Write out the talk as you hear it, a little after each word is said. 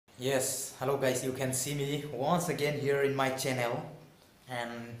Yes, hello guys, you can see me once again here in my channel.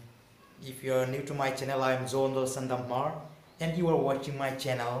 And if you are new to my channel, I am Zondol Sandamar and you are watching my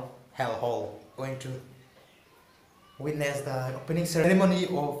channel Hell Hall. Going to witness the opening ceremony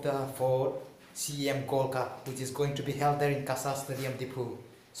of the 4th CEM Gold Cup, which is going to be held there in CASA Stadium Dipu.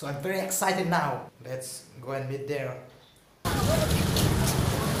 So I'm very excited now. Let's go and meet there.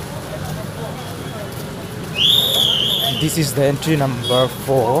 This is the entry number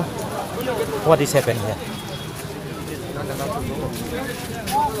 4. What is happening here?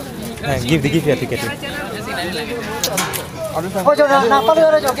 Give your ticket.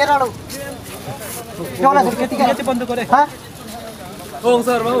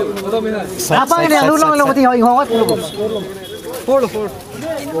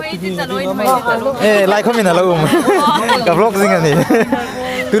 Like kami na lo ka-vlog sing ani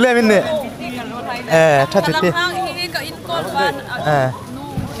tule min ne thatute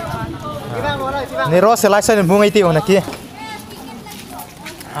ni ro selection bungai ti ona ki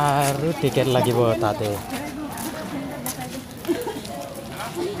aru ticket lagibo tate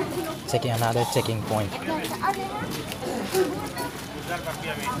checking another checking point.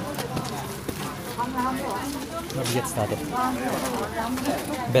 Let's get started.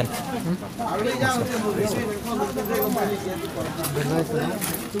 Ben.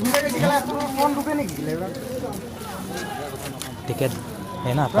 Ticket.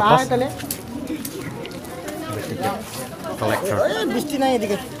 है ना आपका collector. बिस्ती नहीं है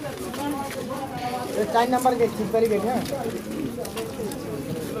ticket. 4 number के seat पर ही बैठे हैं.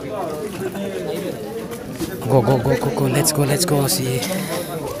 Go. Let's go. See.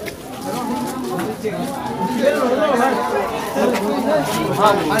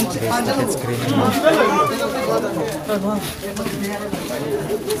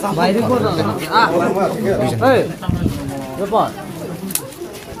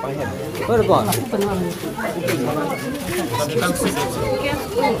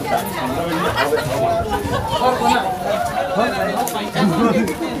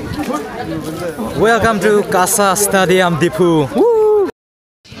 Welcome to CASA Stadium Dipu. Woo!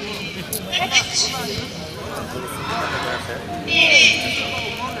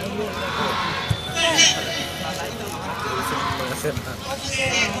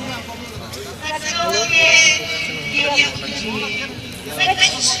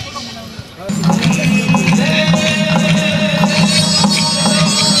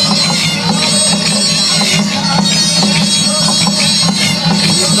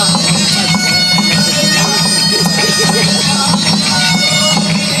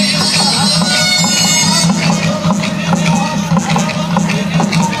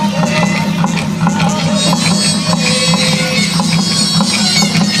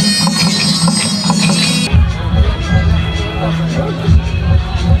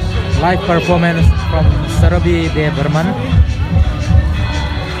 Live performance from Sarabi De Berman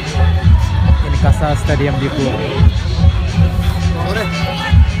in CASA Stadium Dipu.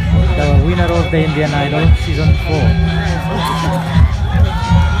 The winner of the Indian Idol Season 4.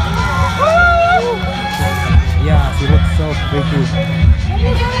 Yeah, she looks so pretty.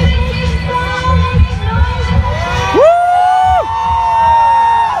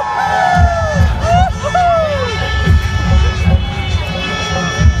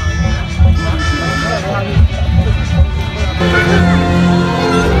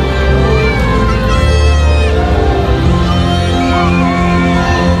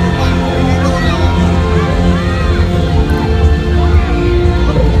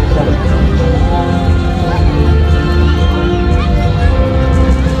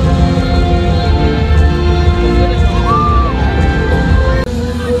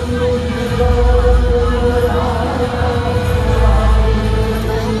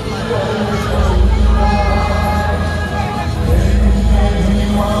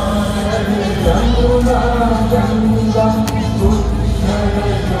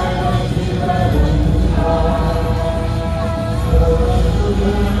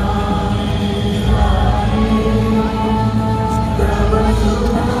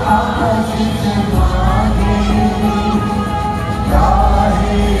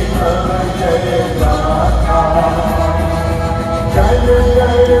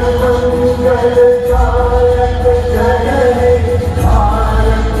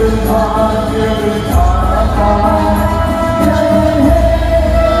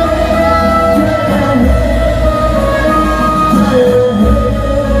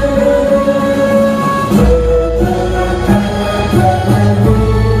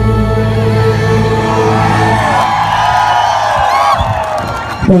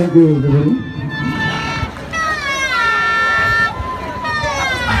 Thank you, everybody.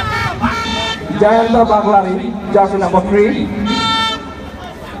 Jayanta Baglari, jersey number 3.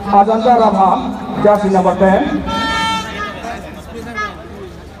 Ajanta Rabha, jersey number 10.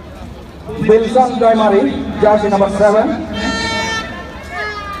 Wilson Doimari, jersey number 7.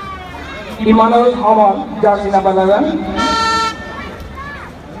 Emmanuel Omar, jersey number 11.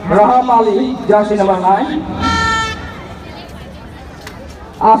 Raham Ali, jersey number 9.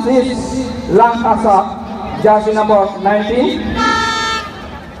 Ashish Langkasa, jersey number 19.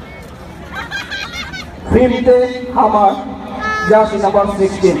 Fimte Hamar, jersey number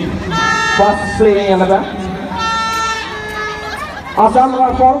 16. First playing 11. Assam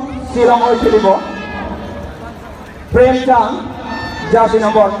Rifle, Shillong Oitilibo. Prem Chand, jersey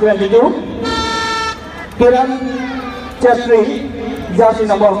number 22. Kiran Chetri, jersey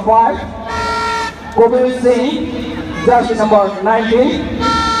number 5. Kobir Singh, jersey number 19.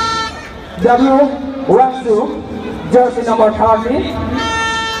 W. Wangsu, jersey number 30.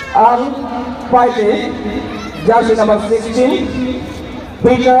 Al Paite, jersey number 16.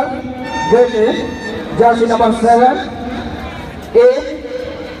 Peter Gete, jersey number 7. A.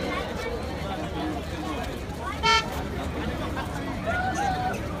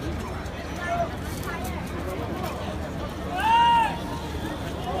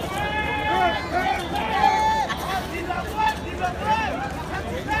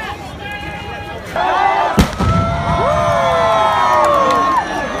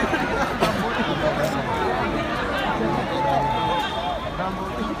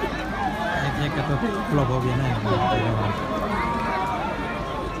 Vlog हो गया ना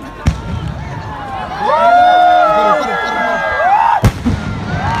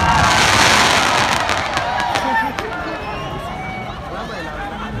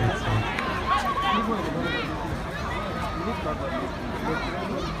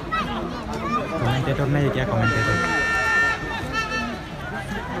commentator नहीं है क्या commentator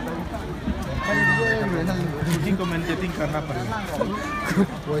commentating करना पड़ेगा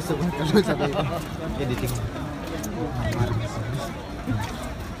voice over करना चाहिए एडिटिंग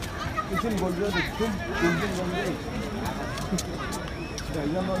कुछ बोल रहे हो तुम बोल रहे हो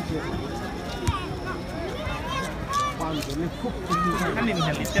kan ini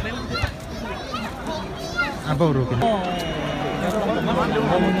helis channel apa urukin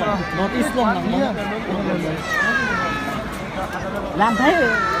not Islam làm thế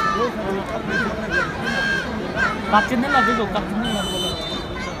cắt trên là ví dụ cắt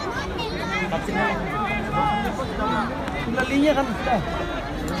trên là linya kan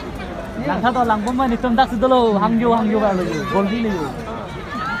làm sao tao làm cũng mới tâm đắc từ lâu hăng vô vào rồi còn gì nữa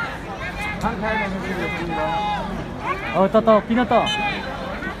to kino to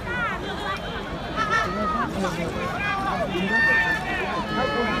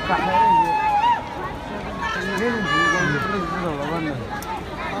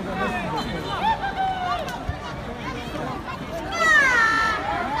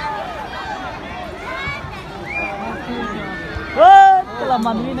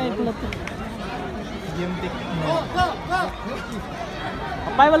kelamaan ini pelet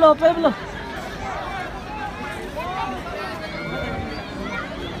apa belum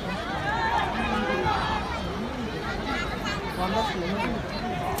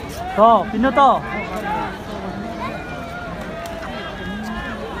to pino to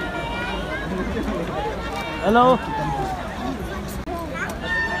hello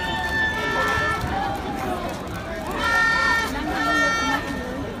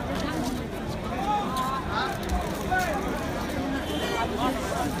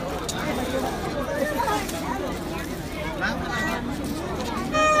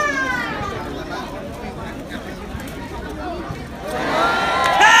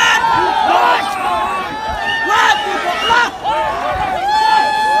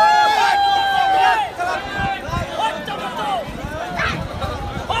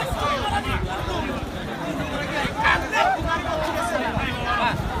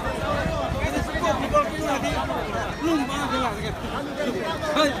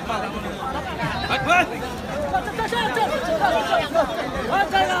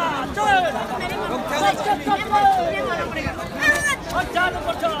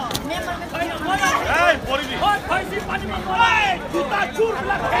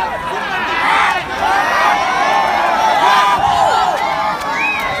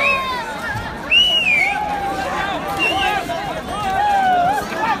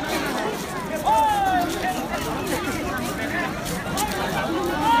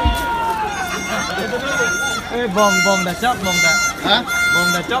bom đã chóc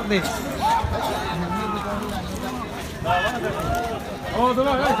bom đã chóc đi đúng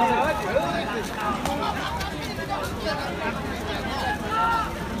rồi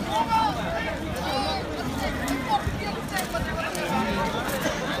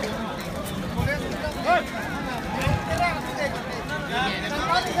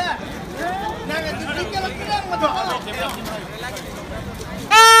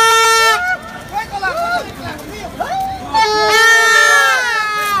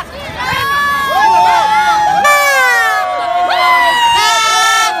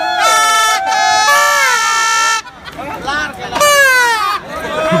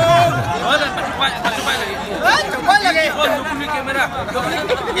Coba lagi. Oh, duplik kamera.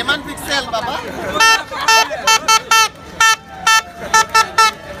 Eman pixel, Bapak.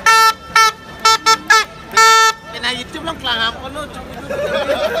 Kena YouTube lang kelaham ko no.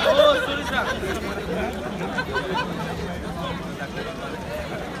 Oh, sorry sir.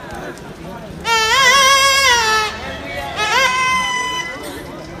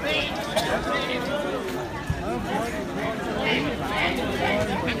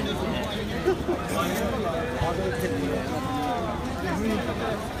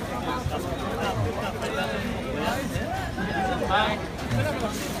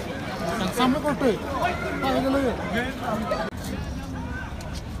 Sampai kote.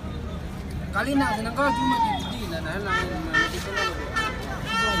 Kali nak senang kau cuma di na lang dito lang.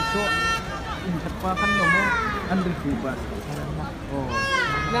 So, intapakan mo Andre Cuba. Oh.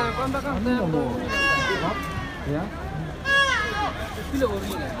 Nah, kau bakal mo. Ya. Kilo ori.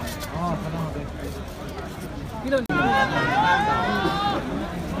 Oh, sana hote. Kilo.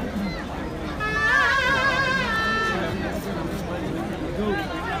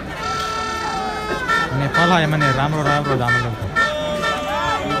 Nepal आयो भने राम्रो राम्रो दाम लाग्छ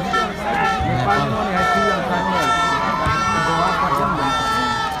नेपाल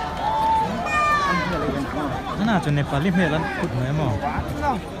ना जो Nepali melon कुछ नहीं मो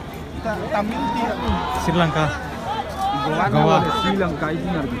Sri Lanka Goa Sri Lanka ini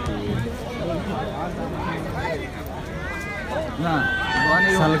ngerti nah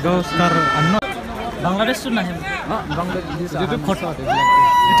Salgau Star Anno Bangladesh सुनना है Bangladesh itu kota itu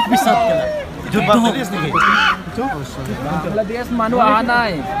bisa kena itu Bangladesh nih itu Bangladesh manu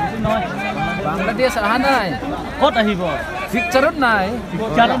ahanai Bangladesh ahanai kota hibo picture nai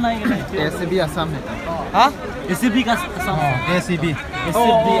SCB Assam है हाँ SCB का Assam ACB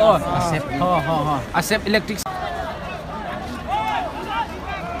SCB Assam हाँ Assam electric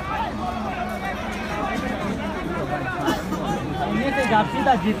ini से जाती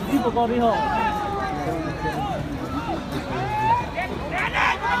था जितनी पकौड़ी हो